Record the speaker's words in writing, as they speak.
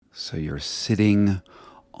So you're sitting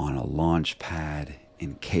on a launch pad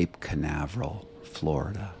in Cape Canaveral,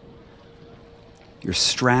 Florida. You're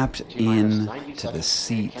strapped in to the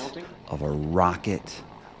seat of a rocket,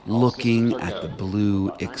 looking at the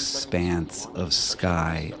blue expanse of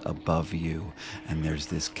sky above you, and there's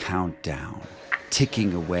this countdown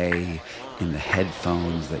ticking away in the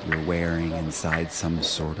headphones that you're wearing inside some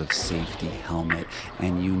sort of safety helmet,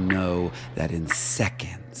 and you know that in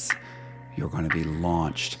seconds you're going to be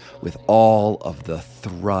launched with all of the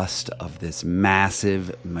thrust of this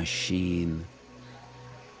massive machine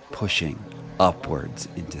pushing upwards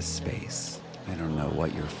into space. I don't know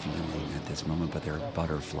what you're feeling at this moment, but there are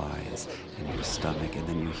butterflies in your stomach, and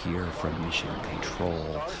then you hear from Mission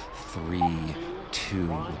Control, 3, 2,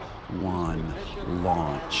 1,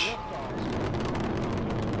 launch.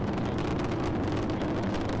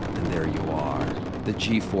 And there you are. The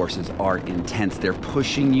G-forces are intense. They're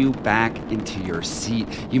pushing you back into your seat.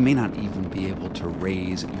 You may not even be able to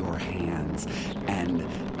raise your hands. And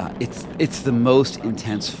it's the most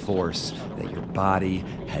intense force that your body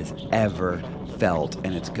has ever felt.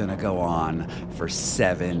 And it's going to go on for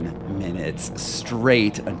 7 minutes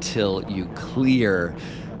straight until you clear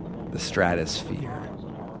the stratosphere.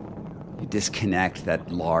 You disconnect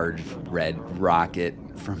that large red rocket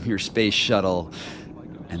from your space shuttle.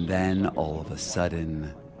 And then all of a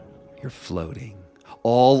sudden, you're floating.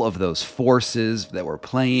 All of those forces that were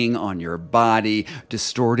playing on your body,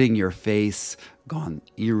 distorting your face, gone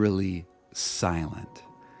eerily silent.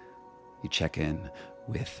 You check in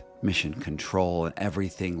with Mission Control, and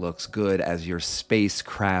everything looks good as your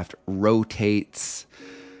spacecraft rotates.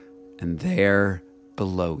 And there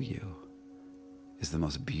below you is the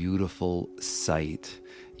most beautiful sight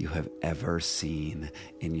you have ever seen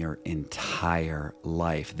in your entire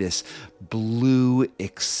life. This blue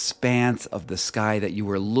expanse of the sky that you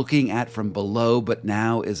were looking at from below, but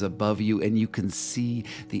now is above you, and you can see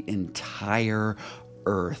the entire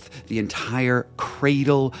Earth, the entire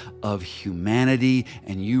cradle of humanity,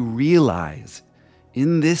 and you realize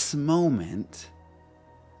in this moment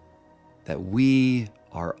that we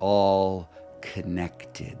are all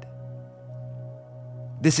connected.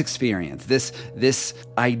 This experience, this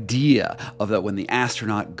idea of that when the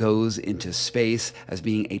astronaut goes into space as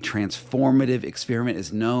being a transformative experiment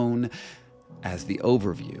is known as the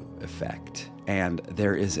overview effect. And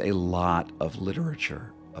there is a lot of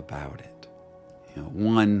literature about it.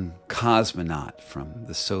 One cosmonaut from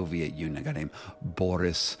the Soviet Union, a guy named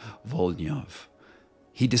Boris Volynov,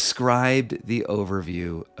 he described the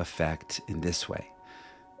overview effect in this way.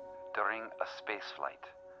 During a spaceflight,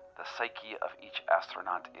 the psyche of each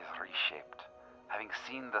astronaut is reshaped. Having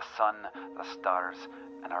seen the sun, the stars,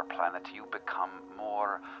 and our planet, you become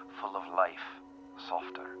more full of life,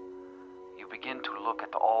 softer. You begin to look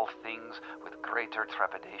at all things with greater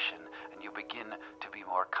trepidation, and you begin to be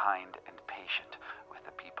more kind and patient with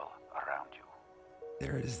the people around you.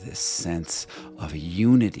 There is this sense of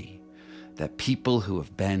unity that people who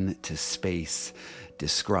have been to space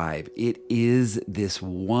describe. It is this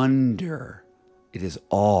wonder. It is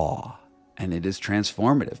awe, and it is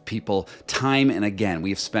transformative. People, time and again,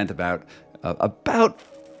 we've spent about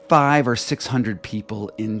 500 or 600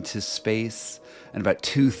 people into space, and about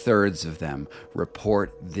 2/3 of them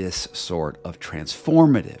report this sort of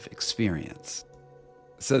transformative experience.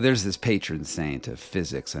 So there's this patron saint of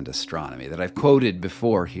physics and astronomy that I've quoted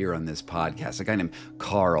before here on this podcast, a guy named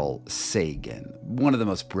Carl Sagan, one of the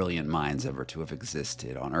most brilliant minds ever to have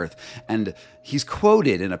existed on Earth. And he's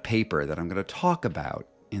quoted in a paper that I'm going to talk about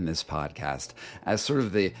in this podcast as sort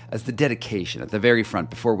of the dedication at the very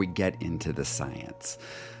front before we get into the science.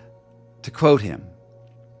 To quote him,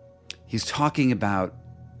 he's talking about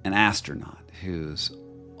an astronaut who's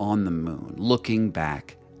on the moon looking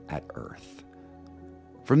back at Earth.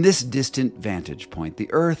 From this distant vantage point, the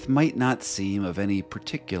Earth might not seem of any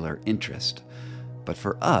particular interest, but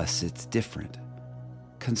for us it's different.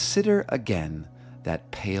 Consider again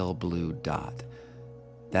that pale blue dot.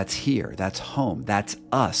 That's here, that's home, that's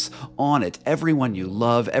us. On it, everyone you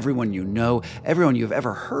love, everyone you know, everyone you've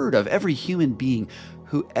ever heard of, every human being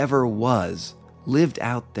who ever was, lived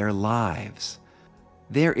out their lives.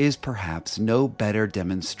 There is perhaps no better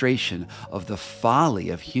demonstration of the folly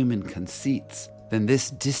of human conceits than this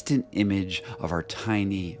distant image of our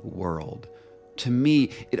tiny world. To me,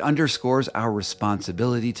 it underscores our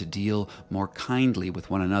responsibility to deal more kindly with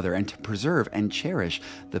one another and to preserve and cherish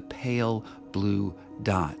the pale blue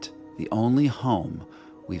dot, the only home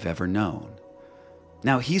we've ever known.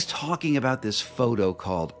 Now, he's talking about this photo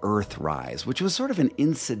called Earthrise, which was sort of an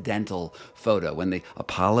incidental photo. When the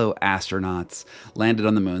Apollo astronauts landed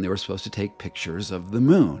on the moon, they were supposed to take pictures of the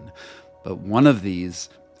moon. But one of these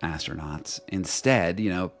astronauts instead,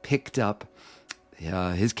 picked up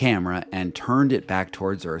his camera and turned it back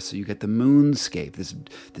towards Earth. So you get the moonscape,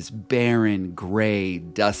 this barren, gray,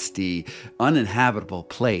 dusty, uninhabitable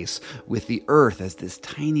place with the Earth as this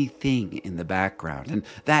tiny thing in the background. And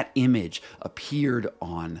that image appeared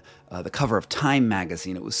on the cover of Time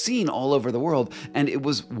magazine. It was seen all over the world, and it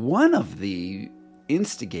was one of the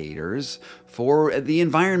instigators for the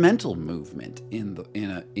environmental movement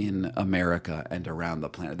in America and around the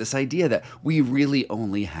planet. This idea that we really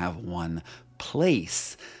only have one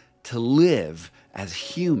place to live as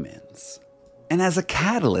humans. And as a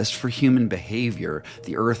catalyst for human behavior,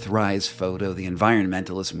 the Earthrise photo, the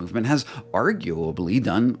environmentalist movement, has arguably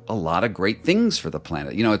done a lot of great things for the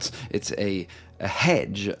planet. It's a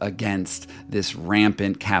hedge against this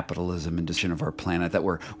rampant capitalism and destruction of our planet that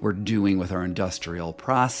we're doing with our industrial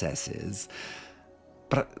processes.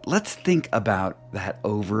 But let's think about that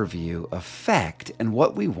overview effect and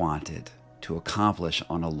what we wanted to accomplish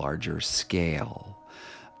on a larger scale.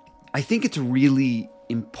 I think it's really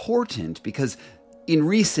important because in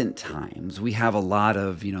recent times, we have a lot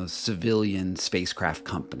of, civilian spacecraft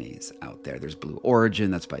companies out there. There's Blue Origin,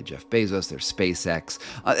 that's by Jeff Bezos. There's SpaceX.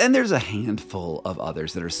 And there's a handful of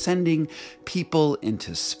others that are sending people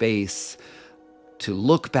into space to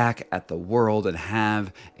look back at the world and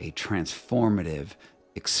have a transformative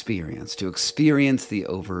experience, to experience the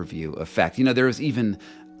overview effect. There's even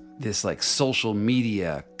this social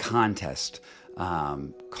media contest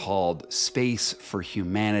called Space for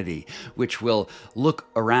Humanity, which will look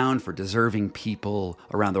around for deserving people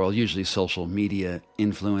around the world, usually social media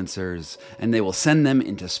influencers, and they will send them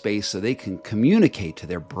into space so they can communicate to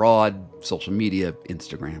their broad social media,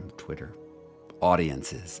 Instagram, Twitter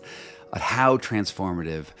audiences of how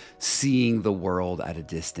transformative seeing the world at a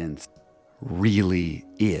distance really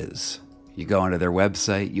is. You go onto their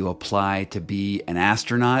website, you apply to be an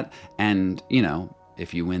astronaut, and,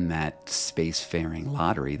 if you win that spacefaring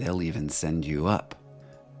lottery, they'll even send you up.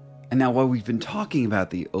 And now, while we've been talking about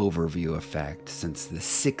the overview effect since the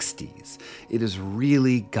 60s, it has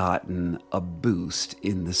really gotten a boost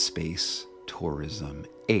in the space tourism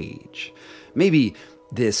age. Maybe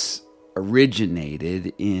this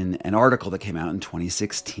originated in an article that came out in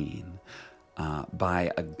 2016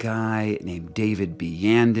 by a guy named David B.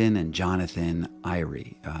 Yandon and Jonathan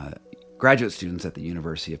Eyre, graduate students at the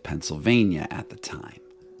University of Pennsylvania at the time.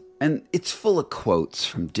 And it's full of quotes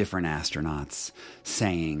from different astronauts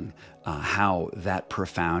saying how that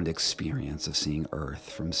profound experience of seeing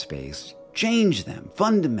Earth from space changed them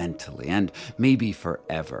fundamentally and maybe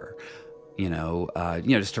forever.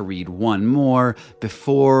 Just to read one more,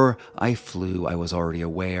 before I flew, I was already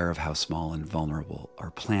aware of how small and vulnerable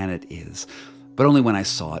our planet is. But only when I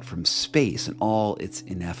saw it from space and all its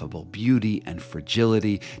ineffable beauty and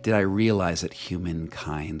fragility did I realize that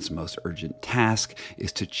humankind's most urgent task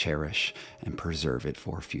is to cherish and preserve it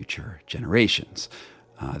for future generations.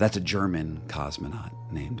 That's a German cosmonaut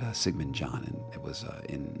named Sigmund Jähn, and it was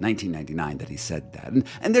in 1999 that he said that.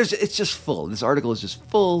 And it's just full. This article is just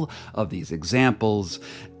full of these examples,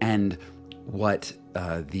 and what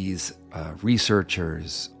these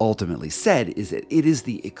researchers ultimately said is that it is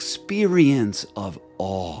the experience of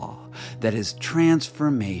awe that is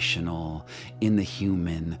transformational in the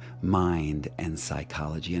human mind and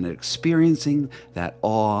psychology. And experiencing that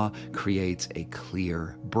awe creates a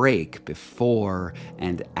clear break before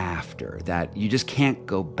and after that you just can't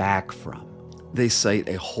go back from. They cite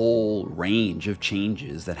a whole range of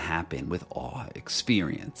changes that happen with awe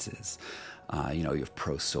experiences. You have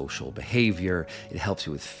pro-social behavior. It helps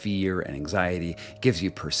you with fear and anxiety, gives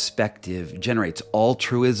you perspective, generates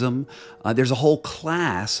altruism. There's a whole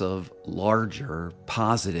class of larger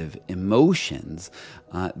positive emotions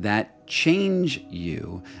that change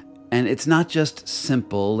you. And it's not just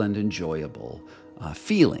simple and enjoyable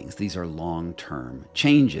feelings. These are long-term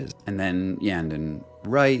changes. And then Yandon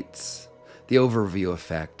writes, the overview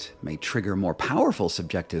effect may trigger more powerful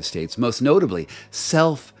subjective states, most notably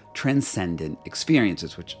self-transcendent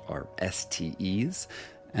experiences, which are STEs.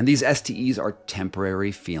 And these STEs are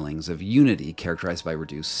temporary feelings of unity characterized by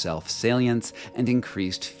reduced self-salience and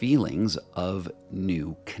increased feelings of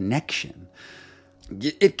new connection.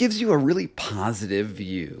 It gives you a really positive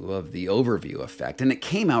view of the overview effect, and it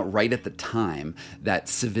came out right at the time that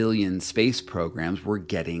civilian space programs were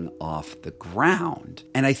getting off the ground.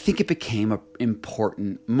 And I think it became an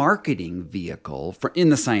important marketing vehicle in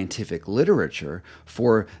the scientific literature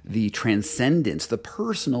for the transcendence, the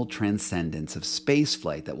personal transcendence of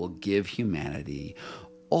spaceflight that will give humanity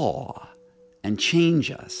awe and change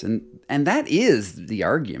us. And that is the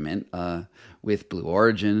argument with Blue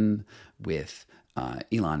Origin, with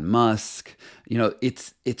Elon Musk.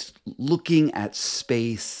 It's looking at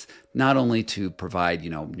space not only to provide,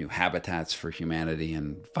 new habitats for humanity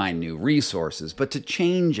and find new resources, but to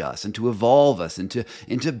change us and to evolve us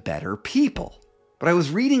into better people. But I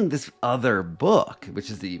was reading this other book, which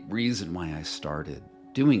is the reason why I started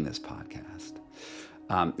doing this podcast.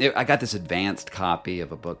 I got this advanced copy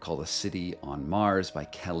of a book called A City on Mars by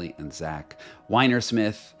Kelly and Zach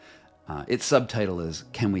Weinersmith. Its subtitle is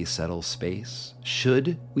Can We Settle Space?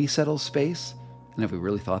 Should We Settle Space? And have we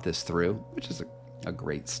really thought this through? Which is a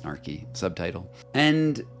great snarky subtitle.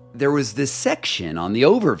 And there was this section on the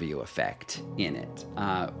overview effect in it,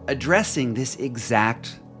 addressing this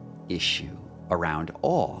exact issue around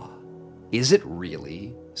awe. Is it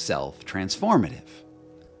really self-transformative?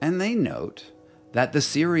 And they note that the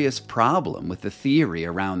serious problem with the theory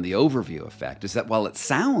around the overview effect is that while it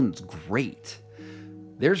sounds great,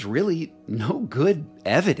 there's really no good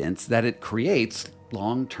evidence that it creates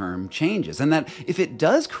long-term changes. And that if it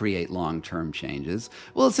does create long-term changes,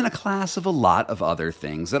 well, it's in a class of a lot of other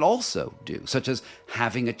things that also do, such as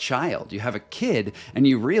having a child. You have a kid and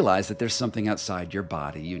you realize that there's something outside your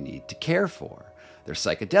body you need to care for. There's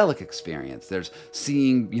psychedelic experience. There's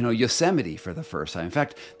seeing, Yosemite for the first time. In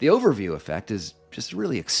fact, the overview effect is just a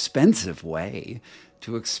really expensive way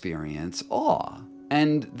to experience awe.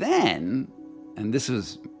 And then, and this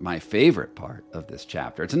was my favorite part of this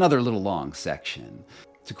chapter, it's another little long section,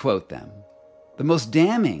 to quote them, "The most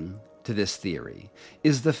damning to this theory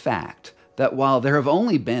is the fact that while there have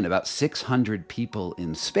only been about 600 people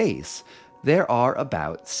in space, there are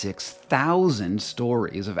about 6,000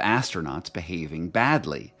 stories of astronauts behaving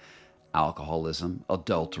badly. Alcoholism,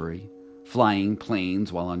 adultery, flying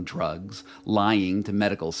planes while on drugs, lying to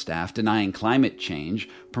medical staff, denying climate change,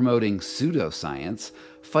 promoting pseudoscience,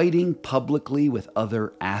 fighting publicly with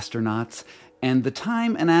other astronauts, and the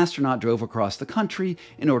time an astronaut drove across the country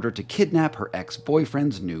in order to kidnap her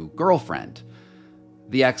ex-boyfriend's new girlfriend.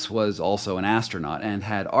 The ex was also an astronaut and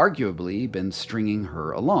had arguably been stringing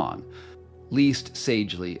her along. Least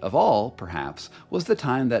sagely of all, perhaps, was the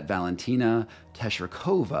time that Valentina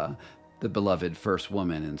Tereshkova, the beloved first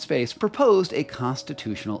woman in space, proposed a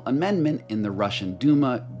constitutional amendment in the Russian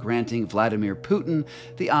Duma granting Vladimir Putin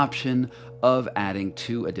the option of adding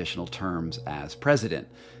 2 additional terms as president.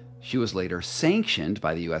 She was later sanctioned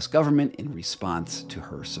by the US government in response to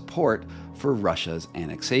her support for Russia's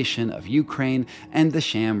annexation of Ukraine and the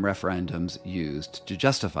sham referendums used to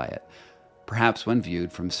justify it. Perhaps when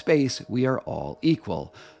viewed from space, we are all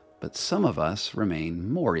equal, but some of us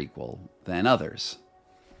remain more equal than others."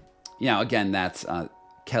 Again, that's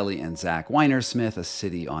Kelly and Zach Weinersmith, A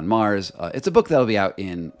City on Mars. It's a book that'll be out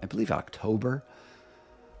in, I believe, October.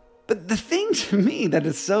 But the thing to me that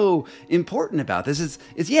is so important about this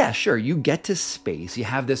is yeah, sure, you get to space, you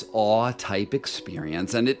have this awe-type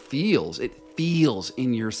experience, and it feels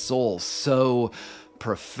in your soul so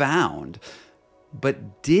profound.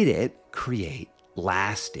 But did it create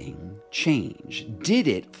lasting change? Did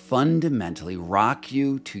it fundamentally rock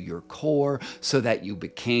you to your core so that you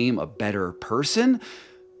became a better person?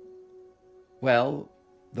 Well,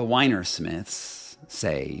 the Weinersmiths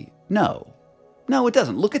say no. No, it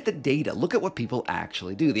doesn't. Look at the data. Look at what people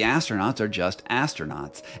actually do. The astronauts are just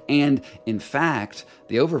astronauts. And in fact,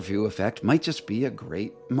 the overview effect might just be a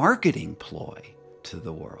great marketing ploy to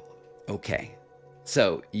the world. Okay.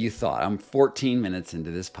 So you thought, I'm 14 minutes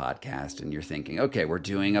into this podcast and you're thinking, okay, we're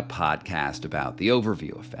doing a podcast about the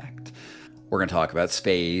overview effect. We're going to talk about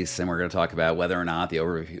space and we're going to talk about whether or not the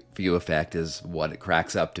overview effect is what it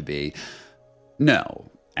cracks up to be.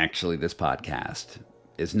 No, actually, this podcast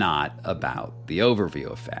is not about the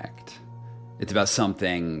overview effect. It's about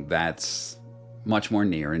something that's much more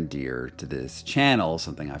near and dear to this channel,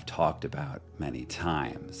 something I've talked about many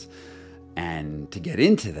times. And to get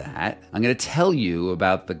into that, I'm going to tell you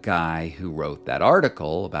about the guy who wrote that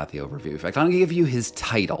article about the overview effect. I'm going to give you his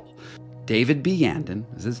title. David B. Yandon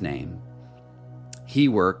is his name. He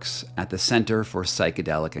works at the Center for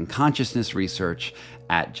Psychedelic and Consciousness Research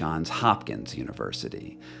at Johns Hopkins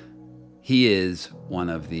University. He is one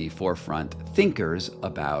of the forefront thinkers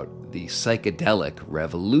about the psychedelic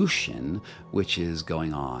revolution, which is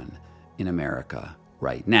going on in America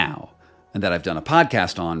right now, and that I've done a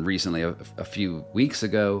podcast on recently, a few weeks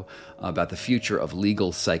ago, about the future of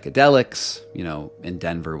legal psychedelics. In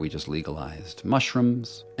Denver, we just legalized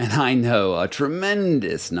mushrooms. And I know a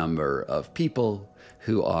tremendous number of people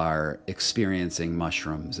who are experiencing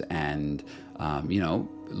mushrooms and,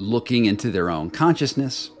 looking into their own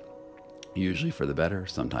consciousness, usually for the better,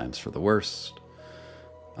 sometimes for the worst.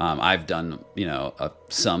 I've done,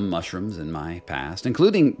 some mushrooms in my past,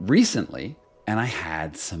 including recently, and I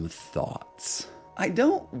had some thoughts. I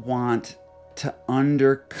don't want to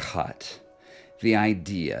undercut the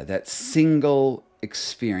idea that single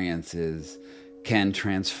experiences can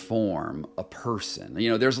transform a person.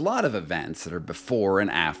 There's a lot of events that are before and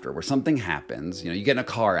after where something happens. You get in a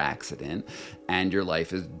car accident and your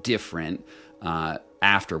life is different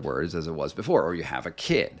afterwards as it was before, or you have a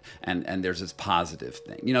kid and there's this positive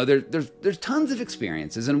thing. There's tons of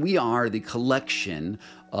experiences, and we are the collection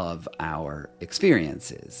of our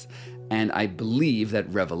experiences. And I believe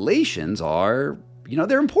that revelations are,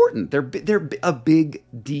 they're important. They're a big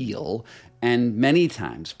deal. And many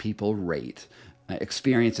times people rate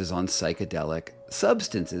experiences on psychedelic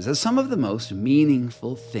substances as some of the most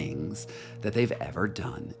meaningful things that they've ever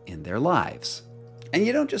done in their lives. And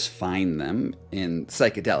you don't just find them in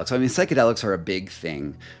psychedelics. I mean, psychedelics are a big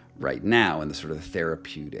thing right now in the sort of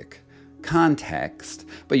therapeutic context,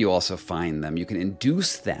 but you also find them, you can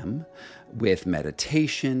induce them with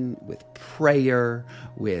meditation, with prayer,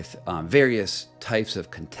 with various types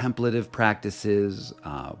of contemplative practices,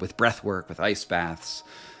 with breath work, with ice baths.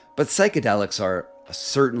 But psychedelics are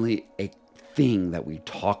certainly a thing that we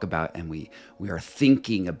talk about and we are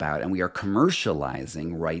thinking about and we are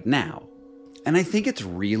commercializing right now. And I think it's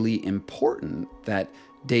really important that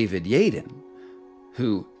David Yaden,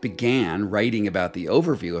 who began writing about the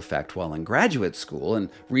overview effect while in graduate school and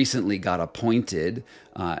recently got appointed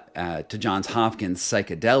to Johns Hopkins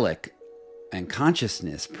psychedelic and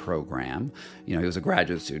consciousness program. He was a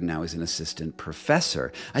graduate student, now he's an assistant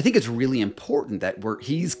professor. I think it's really important that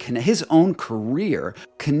his own career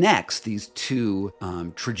connects these two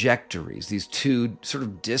trajectories, these two sort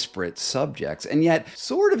of disparate subjects, and yet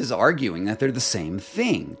sort of is arguing that they're the same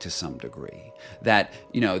thing to some degree. That,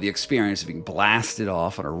 the experience of being blasted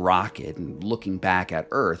off on a rocket and looking back at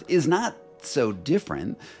Earth is not so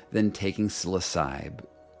different than taking psilocybe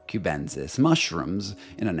cubensis mushrooms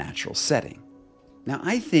in a natural setting. Now,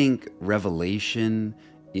 I think revelation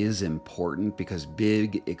is important because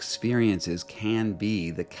big experiences can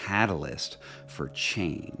be the catalyst for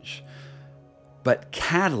change. But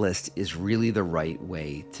catalyst is really the right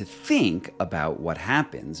way to think about what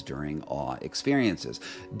happens during awe experiences.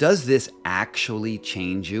 Does this actually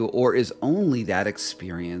change you, or is only that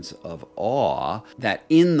experience of awe, that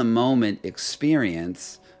in the moment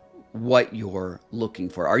experience, what you're looking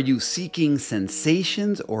for? Are you seeking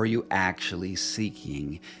sensations, or are you actually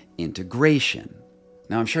seeking integration?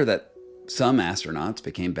 Now, I'm sure that some astronauts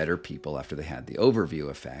became better people after they had the overview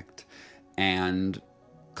effect, and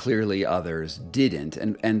clearly others didn't.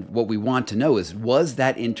 And what we want to know is, was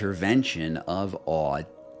that intervention of awe,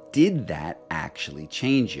 did that actually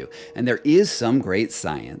change you? And there is some great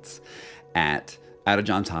science out of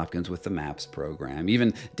Johns Hopkins with the MAPS program,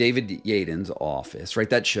 even David Yaden's office, right?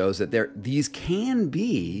 That shows that these can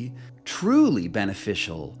be truly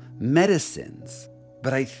beneficial medicines.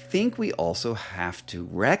 But I think we also have to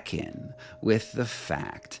reckon with the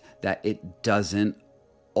fact that it doesn't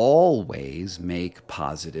always make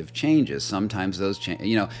positive changes. Sometimes those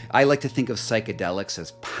changes, I like to think of psychedelics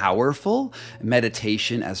as powerful,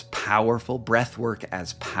 meditation as powerful, breath work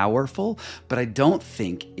as powerful, but I don't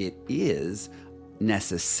think it is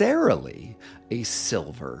necessarily a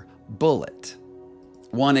silver bullet.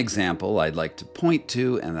 One example I'd like to point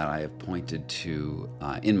to, and that I have pointed to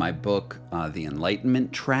in my book, The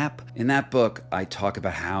Enlightenment Trap. In that book, I talk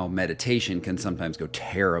about how meditation can sometimes go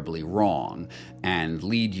terribly wrong and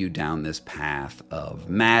lead you down this path of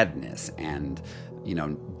madness and,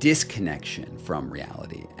 disconnection from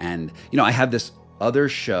reality. And, I have this other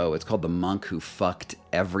show, it's called The Monk Who Fucked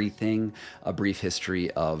Everything, A Brief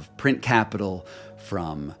History of Print Capital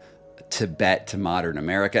from Tibet to Modern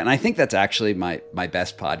America. And I think that's actually my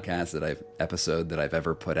best podcast episode that I've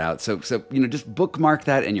ever put out. So just bookmark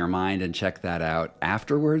that in your mind and check that out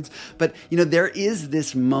afterwards. But there is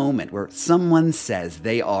this moment where someone says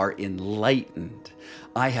they are enlightened.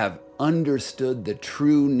 I have understood the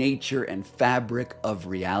true nature and fabric of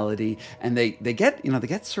reality, and they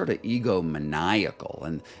get sort of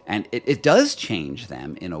egomaniacal, and it does change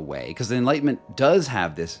them in a way, because the enlightenment does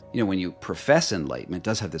have this, when you profess enlightenment,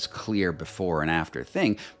 does have this clear before and after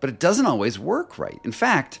thing, but it doesn't always work right. In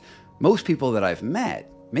fact, most people that I've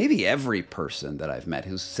met, maybe every person that I've met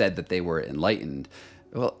who said that they were enlightened,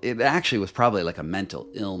 well, it actually was probably like a mental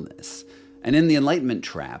illness. And in The Enlightenment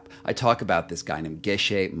Trap, I talk about this guy named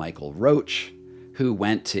Geshe Michael Roach, who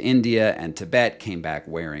went to India and Tibet, came back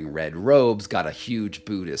wearing red robes, got a huge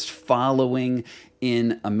Buddhist following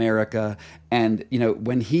in America. And,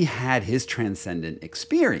 when he had his transcendent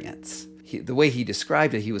experience, the way he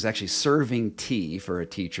described it, he was actually serving tea for a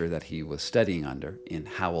teacher that he was studying under in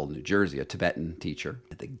Howell, New Jersey, a Tibetan teacher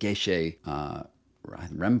at the Geshe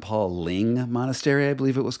Rempal Ling Monastery, I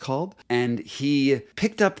believe it was called. And he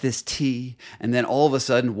picked up this tea and then all of a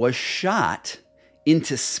sudden was shot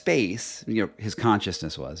into space. His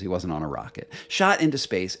consciousness he wasn't on a rocket, shot into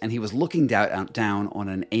space, and he was looking down on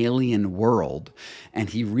an alien world, and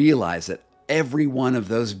he realized that every one of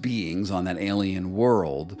those beings on that alien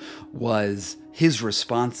world was his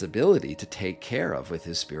responsibility to take care of with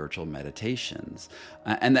his spiritual meditations.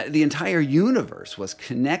 And that the entire universe was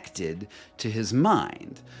connected to his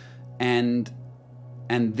mind. And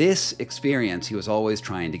this experience he was always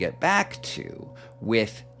trying to get back to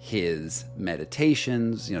with his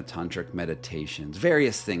meditations, tantric meditations,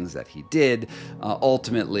 various things that he did,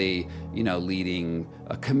 ultimately, leading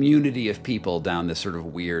a community of people down this sort of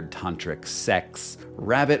weird tantric sex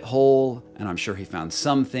rabbit hole. And I'm sure he found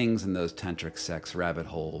some things in those tantric sex rabbit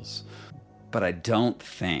holes, but I don't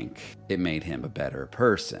think it made him a better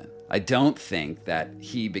person. I don't think that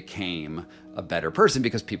he became a better person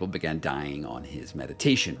because people began dying on his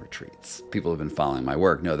meditation retreats. People who have been following my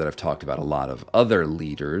work know that I've talked about a lot of other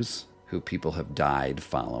leaders who people have died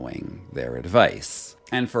following their advice.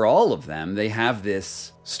 And for all of them, they have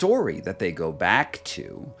this story that they go back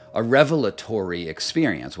to, a revelatory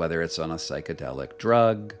experience, whether it's on a psychedelic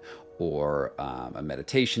drug or a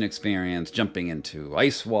meditation experience, jumping into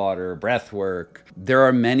ice water, breath work. There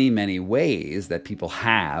are many, many ways that people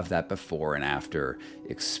have that before and after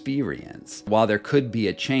experience. While there could be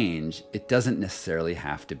a change, it doesn't necessarily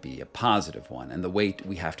have to be a positive one. And the way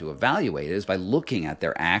we have to evaluate it is by looking at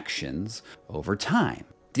their actions over time.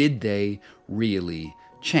 Did they really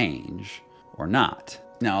change or not?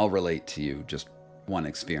 Now, I'll relate to you just one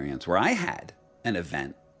experience where I had an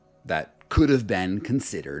event that could have been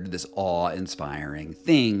considered this awe-inspiring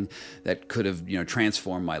thing that could have,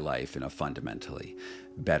 transformed my life in a fundamentally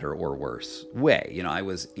better or worse way. I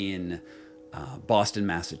was in Boston,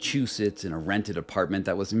 Massachusetts, in a rented apartment.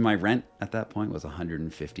 My rent at that point was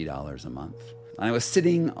 $150 a month. And I was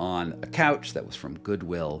sitting on a couch that was from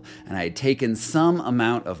Goodwill, and I had taken some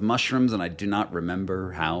amount of mushrooms, and I do not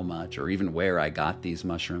remember how much or even where I got these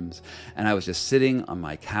mushrooms. And I was just sitting on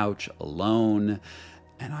my couch alone,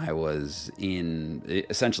 and I was in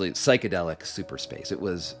essentially psychedelic superspace. It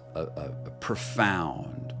was a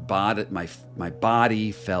profound body. My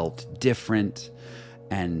body felt different,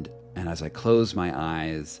 and as I closed my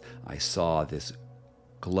eyes, I saw this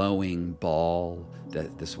glowing ball,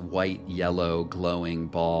 this white, yellow glowing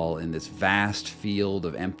ball in this vast field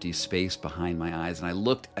of empty space behind my eyes. And I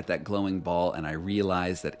looked at that glowing ball and I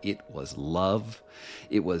realized that it was love.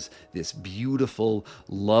 It was this beautiful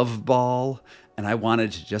love ball, and I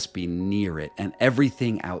wanted to just be near it. And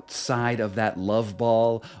everything outside of that love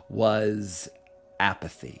ball was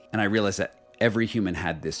apathy. And I realized that every human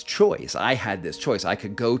had this choice. I had this choice. I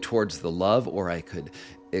could go towards the love, or I could,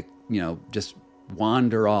 just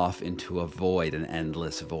wander off into a void, an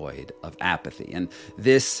endless void of apathy. And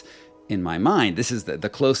this, in my mind, this is the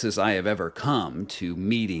closest I have ever come to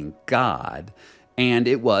meeting God. And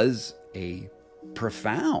it was a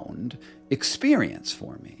profound experience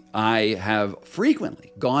for me. I have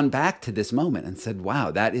frequently gone back to this moment and said,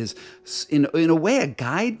 wow, that is in a way a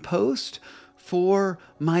guidepost for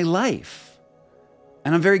my life.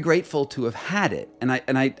 And I'm very grateful to have had it. And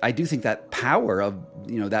I do think that power of,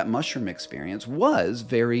 that mushroom experience was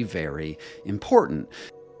very, very important.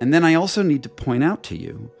 And then I also need to point out to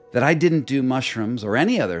you that I didn't do mushrooms or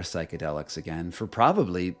any other psychedelics again for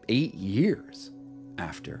probably 8 years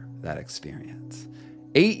after that experience.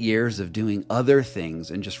 8 years of doing other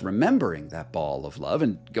things and just remembering that ball of love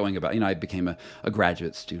and going about, I became a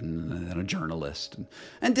graduate student and then a journalist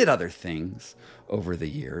and did other things over the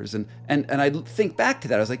years. And I think back to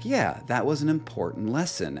that, I was like, yeah, that was an important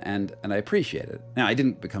lesson and I appreciate it. Now, I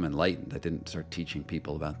didn't become enlightened. I didn't start teaching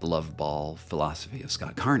people about the love ball philosophy of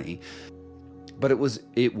Scott Carney, but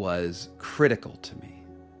it was critical to me.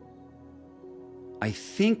 I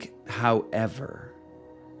think, however,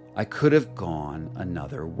 I could have gone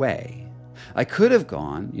another way. I could have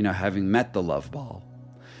gone, having met the love ball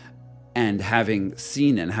and having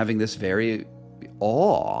seen it and having this very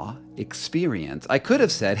awe experience. I could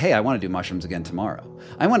have said, hey, I want to do mushrooms again tomorrow.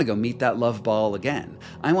 I want to go meet that love ball again.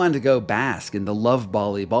 I wanted to go bask in the love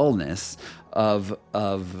ballness of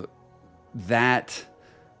that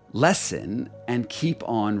lesson and keep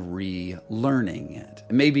on relearning it.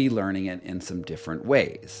 Maybe learning it in some different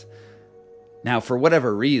ways. Now, for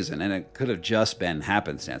whatever reason, and it could have just been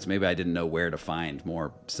happenstance, maybe I didn't know where to find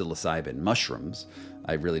more psilocybin mushrooms.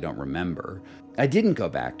 I really don't remember. I didn't go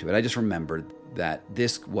back to it. I just remembered that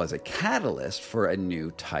this was a catalyst for a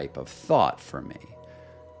new type of thought for me.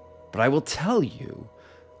 But I will tell you,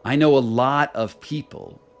 I know a lot of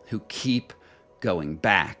people who keep going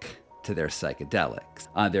back to their psychedelics.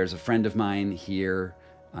 There's a friend of mine here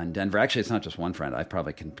in Denver. Actually, it's not just one friend. I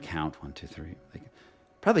probably can count 1, 2, 3,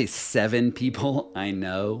 probably 7 people I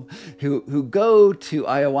know who go to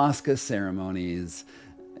ayahuasca ceremonies,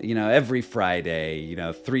 every Friday,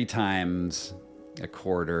 3 times a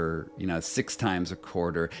quarter, 6 times a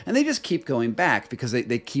quarter. And they just keep going back because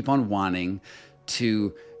they keep on wanting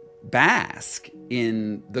to bask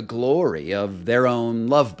in the glory of their own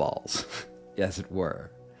love balls, as it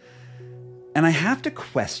were. And I have to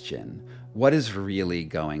question what is really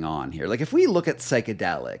going on here. Like if we look at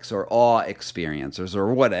psychedelics or awe experiencers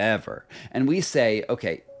or whatever, and we say,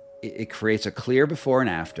 okay, it creates a clear before and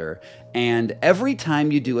after, and every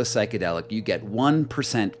time you do a psychedelic, you get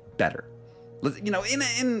 1% better.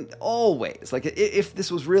 In all ways. Like if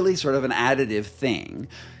this was really sort of an additive thing,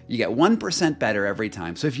 you get 1% better every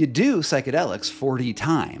time. So if you do psychedelics 40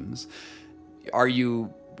 times, are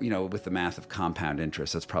you, with the math of compound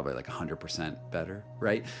interest, that's probably like 100% better,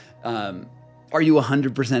 right? Are you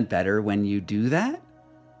 100% better when you do that?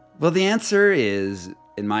 Well, the answer is,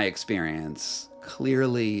 in my experience,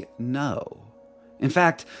 clearly no. In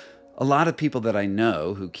fact, a lot of people that I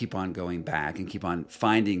know who keep on going back and keep on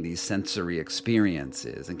finding these sensory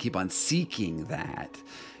experiences and keep on seeking that,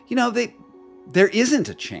 there isn't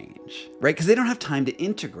a change, right? Because they don't have time to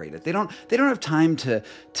integrate it. They don't have time to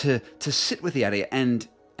sit with the idea and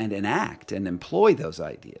enact and employ those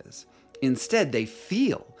ideas. Instead, they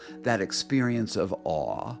feel that experience of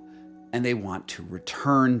awe and they want to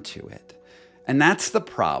return to it. And that's the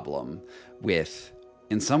problem with,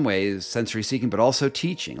 in some ways, sensory seeking, but also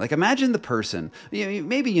teaching. Like imagine the person,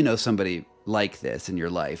 maybe somebody like this in your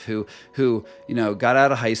life who got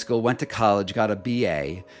out of high school, went to college, got a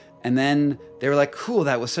BA, and then they were like, cool,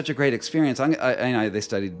 that was such a great experience. They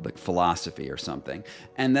studied like philosophy or something.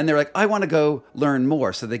 And then they're like, I want to go learn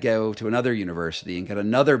more. So they go to another university and get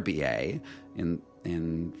another BA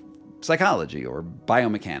in psychology or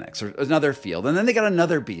biomechanics or another field. And then they got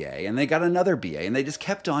another BA and they got another BA and they just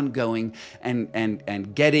kept on going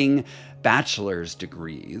and getting bachelor's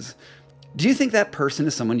degrees. Do you think that person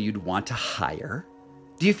is someone you'd want to hire?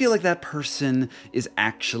 Do you feel like that person is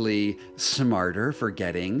actually smarter for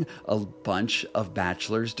getting a bunch of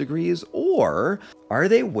bachelor's degrees? Or are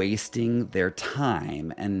they wasting their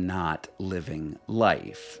time and not living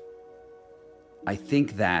life? I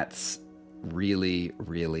think that's really,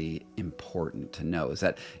 really important to know, is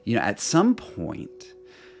that, at some point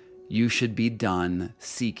you should be done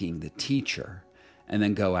seeking the teacher and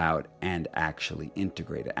then go out and actually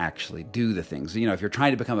integrate it, actually do the things. If you're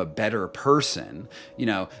trying to become a better person,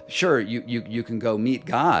 sure, you can go meet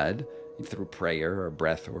God through prayer or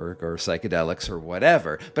breath work or psychedelics or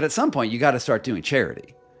whatever. But at some point, you got to start doing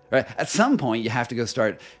charity. Right? At some point, you have to go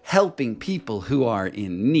start helping people who are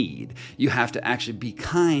in need. You have to actually be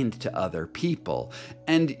kind to other people.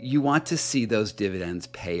 And you want to see those dividends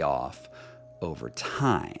pay off over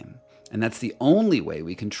time. And that's the only way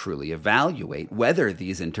we can truly evaluate whether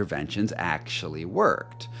these interventions actually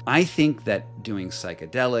worked. I think that doing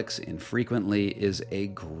psychedelics infrequently is a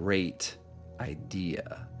great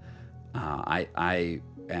idea. I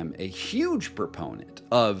am a huge proponent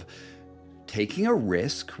of taking a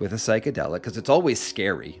risk with a psychedelic, because it's always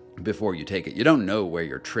scary before you take it. You don't know where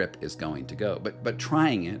your trip is going to go, but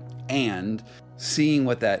trying it and seeing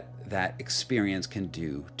what that experience can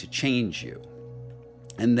do to change you.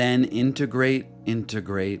 And then integrate, and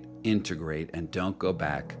don't go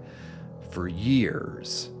back for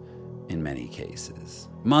years in many cases.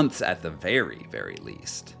 Months at the very, very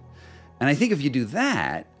least. And I think if you do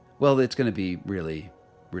that, well, it's going to be really,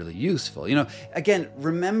 really useful. Again,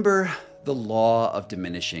 remember the law of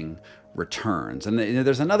diminishing returns. And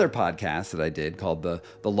there's another podcast that I did called the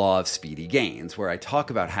Law of Speedy Gains, where I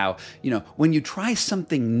talk about how, when you try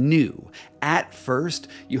something new, at first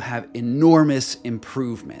you have enormous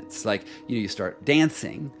improvements. Like, you start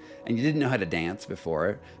dancing and you didn't know how to dance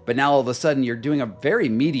before, but now all of a sudden you're doing a very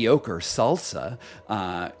mediocre salsa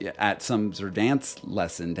at some sort of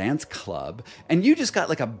dance club, and you just got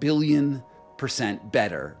like 1,000,000,000%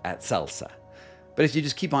 better at salsa. But if you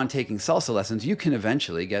just keep on taking salsa lessons, you can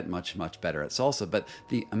eventually get much, much better at salsa. But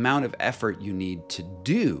the amount of effort you need to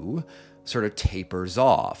do sort of tapers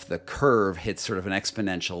off. The curve hits sort of an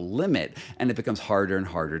exponential limit, and it becomes harder and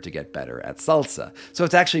harder to get better at salsa. So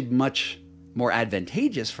it's actually much more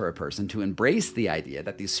advantageous for a person to embrace the idea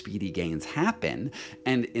that these speedy gains happen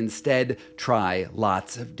and instead try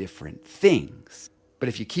lots of different things. But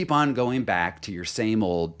if you keep on going back to your same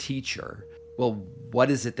old teacher, well,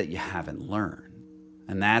 what is it that you haven't learned?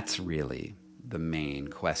 And that's really the main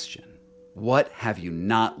question. What have you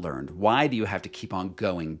not learned? Why do you have to keep on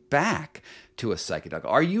going back to a psychedelic?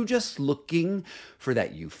 Are you just looking for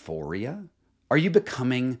that euphoria? Are you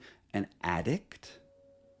becoming an addict?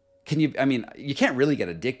 You can't really get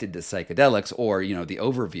addicted to psychedelics or, the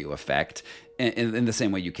overview effect in the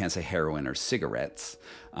same way you can't say heroin or cigarettes.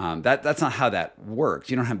 That's not how that works.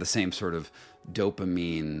 You don't have the same sort of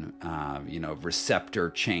dopamine, receptor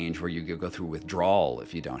change where you go through withdrawal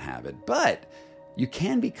if you don't have it. But you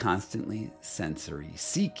can be constantly sensory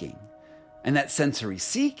seeking. And that sensory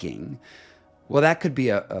seeking, well, that could be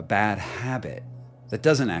a bad habit that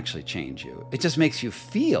doesn't actually change you. It just makes you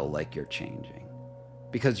feel like you're changing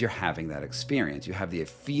because you're having that experience. You have the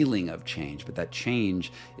feeling of change, but that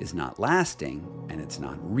change is not lasting and it's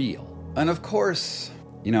not real. And of course,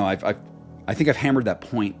 I think I've hammered that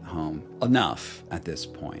point home enough at this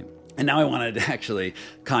point. And now I wanted to actually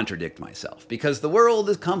contradict myself because the world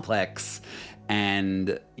is complex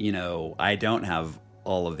and, I don't have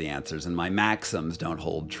all of the answers and my maxims don't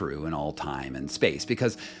hold true in all time and space.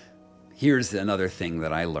 Because here's another thing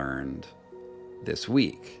that I learned this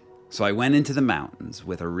week. So I went into the mountains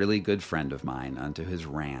with a really good friend of mine onto his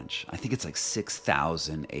ranch. I think it's like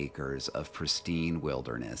 6,000 acres of pristine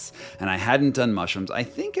wilderness. And I hadn't done mushrooms. I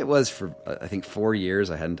think it was for 4 years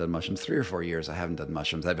I hadn't done mushrooms. 3 or 4 years I haven't done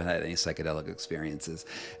mushrooms. I haven't had any psychedelic experiences.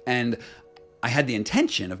 And I had the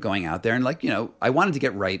intention of going out there and I wanted to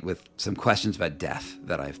get right with some questions about death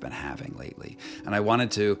that I've been having lately. And I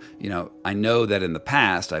wanted to, I know that in the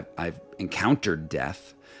past I've encountered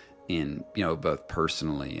death in, both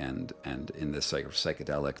personally and in the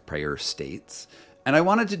psychedelic prayer states. And I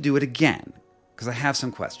wanted to do it again because I have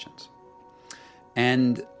some questions.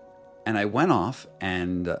 And I went off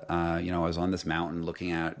and, I was on this mountain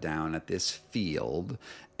looking down at this field.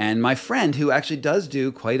 And my friend, who actually does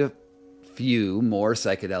do quite a few more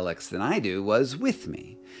psychedelics than I do, was with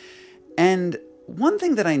me. And one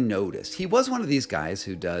thing that I noticed, he was one of these guys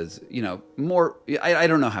who does, more, I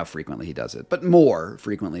don't know how frequently he does it, but more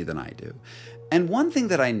frequently than I do. And one thing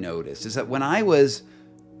that I noticed is that when I was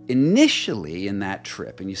initially in that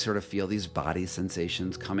trip and you sort of feel these body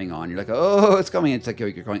sensations coming on, you're like, oh, it's coming. It's like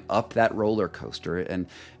you're going up that roller coaster. And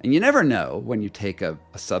you never know when you take a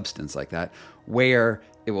substance like that where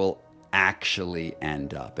it will actually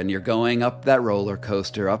end up. And you're going up that roller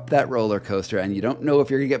coaster, and you don't know if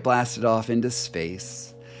you're going to get blasted off into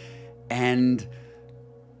space. And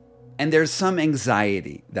there's some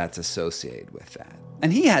anxiety that's associated with that.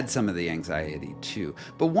 And he had some of the anxiety too.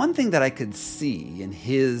 But one thing that I could see in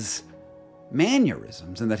his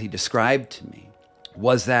mannerisms and that he described to me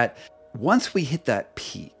was that once we hit that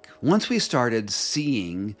peak, once we started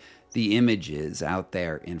seeing the images out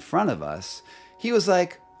there in front of us, he was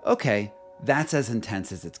like, okay, that's as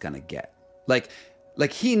intense as it's going to get.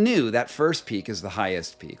 Like he knew that first peak is the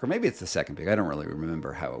highest peak, or maybe it's the second peak. I don't really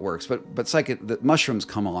remember how it works, but the mushrooms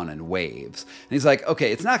come on in waves. And he's like,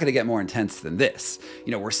 okay, it's not going to get more intense than this.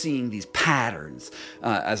 We're seeing these patterns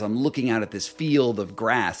as I'm looking out at this field of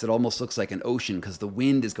grass. It almost looks like an ocean because the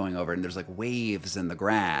wind is going over and there's like waves in the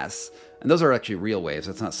grass. And those are actually real waves.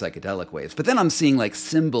 That's not psychedelic waves. But then I'm seeing like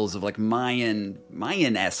symbols of like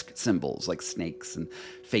Mayan-esque symbols, like snakes and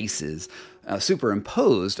faces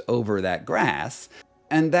superimposed over that grass.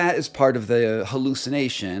 And that is part of the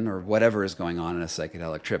hallucination or whatever is going on in a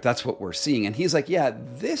psychedelic trip. That's what we're seeing. And he's like, yeah,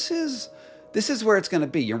 this is where it's going to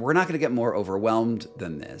be. We're not going to get more overwhelmed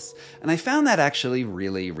than this. And I found that actually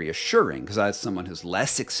really reassuring because as someone who's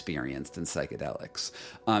less experienced in psychedelics,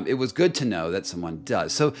 it was good to know that someone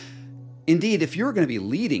does. So indeed, if you're going to be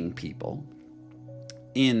leading people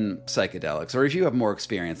in psychedelics, or if you have more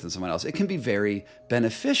experience than someone else, it can be very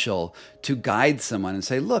beneficial to guide someone and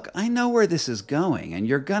say, look, I know where this is going and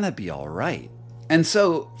you're going to be all right. And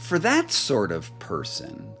so for that sort of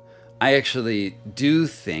person, I actually do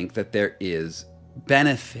think that there is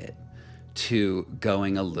benefit to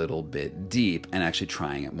going a little bit deep and actually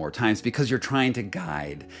trying it more times because you're trying to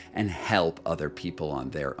guide and help other people on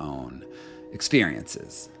their own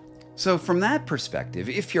experiences. So from that perspective,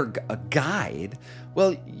 if you're a guide,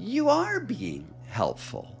 well, you are being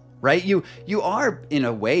helpful, right? You are, in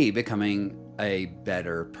a way, becoming a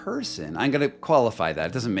better person. I'm going to qualify that.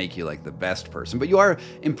 It doesn't make you like the best person, but you are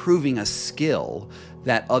improving a skill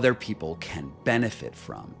that other people can benefit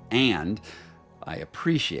from. And I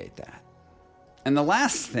appreciate that. And the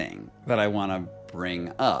last thing that I want to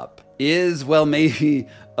bring up is, well, maybe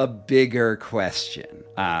a bigger question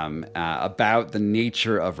about the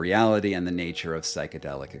nature of reality and the nature of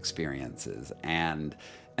psychedelic experiences. And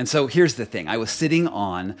so here's the thing. I was sitting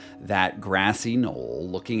on that grassy knoll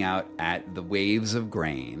looking out at the waves of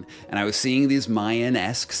grain, and I was seeing these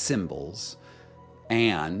Mayan-esque symbols,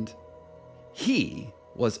 and he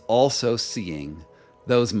was also seeing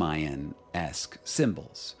those Mayan-esque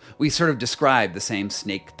symbols. We sort of described the same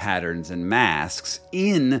snake patterns and masks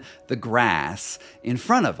in the grass in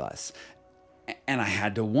front of us. And I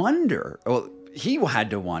had to wonder, well, he had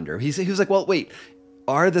to wonder. He was like, well, wait,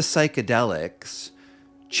 are the psychedelics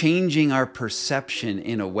changing our perception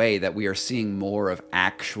in a way that we are seeing more of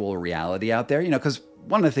actual reality out there? Because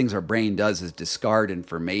one of the things our brain does is discard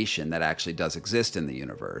information that actually does exist in the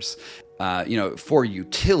universe, for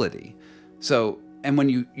utility. So, and when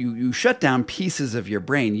you shut down pieces of your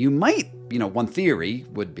brain, you might, one theory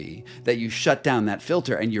would be that you shut down that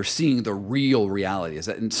filter and you're seeing the real reality. Is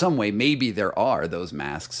that in some way, maybe there are those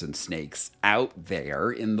masks and snakes out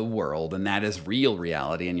there in the world, and that is real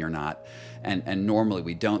reality, and you're not, and normally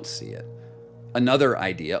we don't see it. Another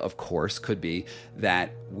idea, of course, could be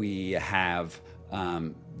that we have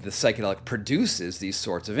the psychedelic produces these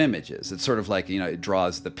sorts of images. It's sort of like, it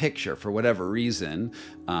draws the picture for whatever reason.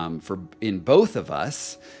 In both of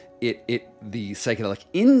us, the psychedelic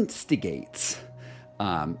instigates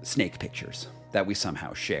snake pictures that we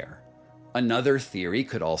somehow share. Another theory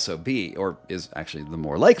could also be, or is actually the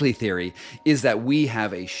more likely theory, is that we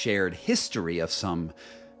have a shared history of some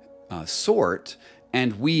sort,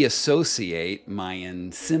 and we associate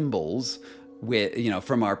Mayan symbols with,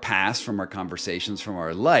 from our past, from our conversations, from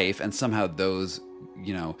our life, and somehow those,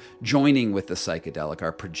 joining with the psychedelic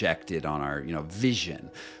are projected on our,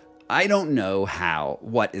 vision. I don't know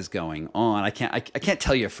what is going on. I can't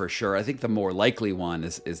tell you for sure. I think the more likely one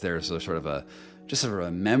is there's a sort of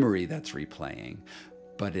a memory that's replaying,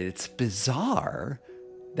 but it's bizarre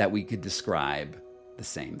that we could describe the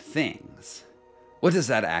same things. What does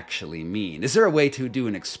that actually mean? Is there a way to do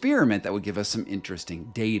an experiment that would give us some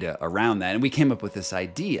interesting data around that? And we came up with this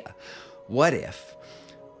idea. What if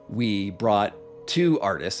we brought two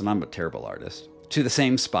artists, and I'm a terrible artist, to the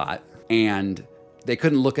same spot, and they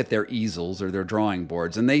couldn't look at their easels or their drawing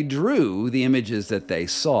boards, and they drew the images that they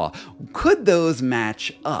saw. Could those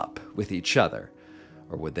match up with each other,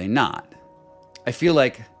 or would they not? I feel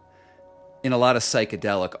like in a lot of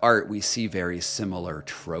psychedelic art, we see very similar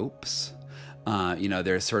tropes.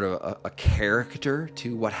 There's sort of a character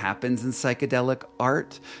to what happens in psychedelic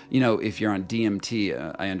art. If you're on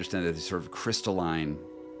DMT, I understand that there's sort of crystalline,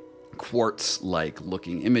 quartz-like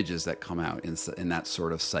looking images that come out in that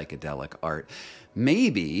sort of psychedelic art.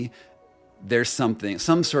 Maybe there's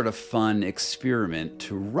some sort of fun experiment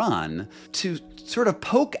to run to sort of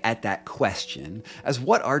poke at that question as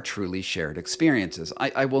what are truly shared experiences.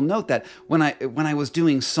 I will note that when I was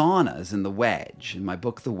doing saunas in The Wedge, in my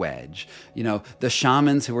book The Wedge, the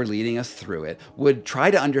shamans who were leading us through it would try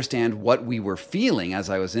to understand what we were feeling as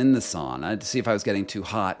I was in the sauna to see if I was getting too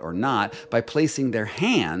hot or not by placing their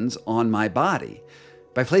hands on my body.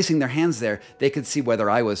 By placing their hands there, they could see whether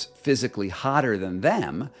I was physically hotter than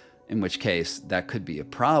them, in which case that could be a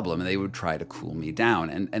problem, and they would try to cool me down.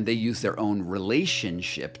 And they use their own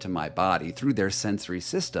relationship to my body through their sensory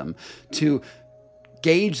system to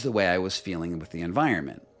gauge the way I was feeling with the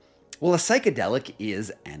environment. Well, a psychedelic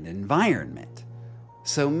is an environment.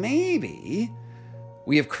 So maybe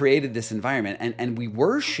we have created this environment and we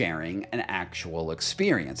were sharing an actual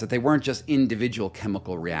experience, that they weren't just individual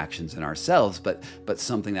chemical reactions in ourselves, but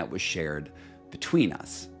something that was shared between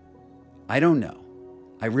us. I don't know.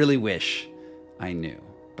 I really wish I knew,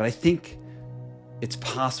 but I think it's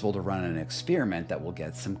possible to run an experiment that will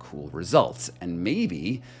get some cool results, and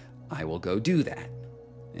maybe I will go do that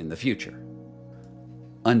in the future.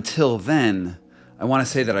 Until then, I want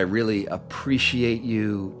to say that I really appreciate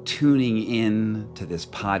you tuning in to this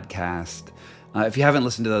podcast. If you haven't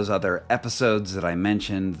listened to those other episodes that I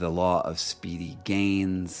mentioned, The Law of Speedy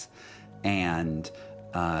Gains and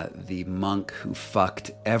The Monk Who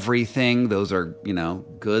Fucked Everything, those are,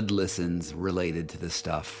 good listens related to the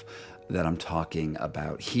stuff that I'm talking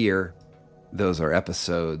about here. Those are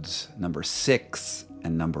episodes number 6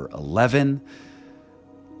 and number 11.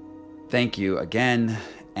 Thank you again,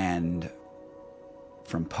 and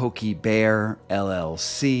from Pokey Bear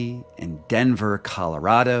LLC in Denver,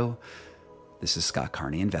 Colorado, this is Scott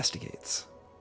Carney Investigates.